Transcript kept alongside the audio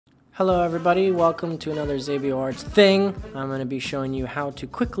Hello everybody, welcome to another Xabio Arts thing. I'm going to be showing you how to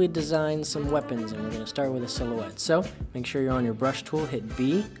quickly design some weapons, and we're going to start with a silhouette. So, make sure you're on your brush tool, hit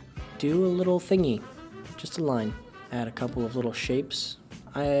B, do a little thingy, just a line. Add a couple of little shapes.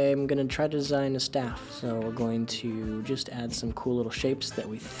 I'm going to try to design a staff, so we're going to just add some cool little shapes that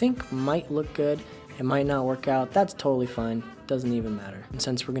we think might look good. It might not work out, that's totally fine, doesn't even matter. And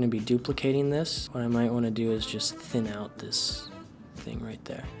since we're going to be duplicating this, what I might want to do is just thin out this thing right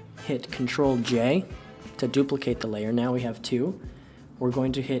there. Hit Control J to duplicate the layer. Now we have two. We're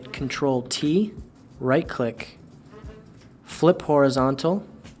going to hit Control T, right click, flip horizontal.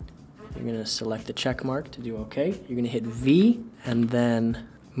 You're going to select the check mark to do OK. You're going to hit V and then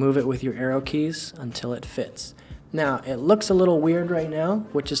move it with your arrow keys until it fits. Now it looks a little weird right now,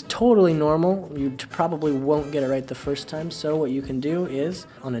 which is totally normal. You probably won't get it right the first time, so what you can do is,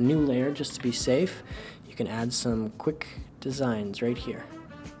 on a new layer, just to be safe, you can add some quick designs right here.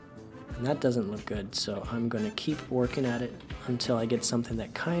 And that doesn't look good, so I'm going to keep working at it until I get something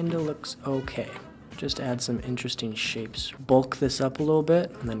that kind of looks okay. Just add some interesting shapes. Bulk this up a little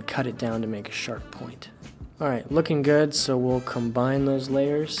bit and then cut it down to make a sharp point. Alright, looking good, so we'll combine those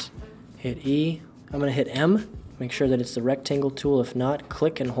layers. Hit E. I'm going to hit M. Make sure that it's the rectangle tool. If not,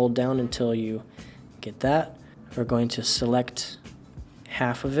 click and hold down until you get that. We're going to select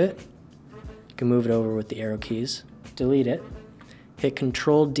half of it. You can move it over with the arrow keys. Delete it. Hit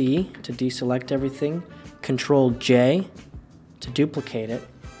Control D to deselect everything, Control J to duplicate it,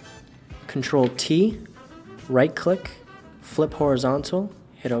 Control T, right click, flip horizontal,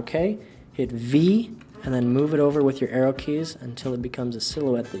 hit OK, hit V, and then move it over with your arrow keys until it becomes a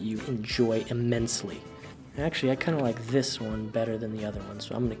silhouette that you enjoy immensely. Actually, I kind of like this one better than the other one,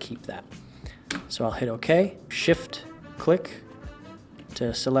 so I'm going to keep that. So I'll hit OK, Shift, click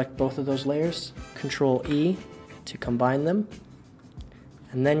to select both of those layers, Control E to combine them.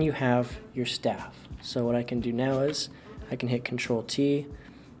 And then you have your staff. So what I can do now is I can hit Control T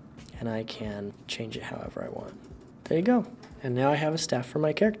and I can change it however I want. There you go. And now I have a staff for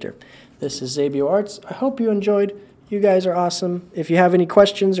my character. This is Xabio Arts. I hope you enjoyed. You guys are awesome. If you have any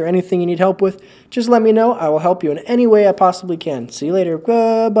questions or anything you need help with, just let me know. I will help you in any way I possibly can. See you later.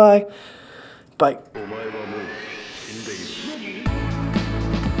 Goodbye. Bye.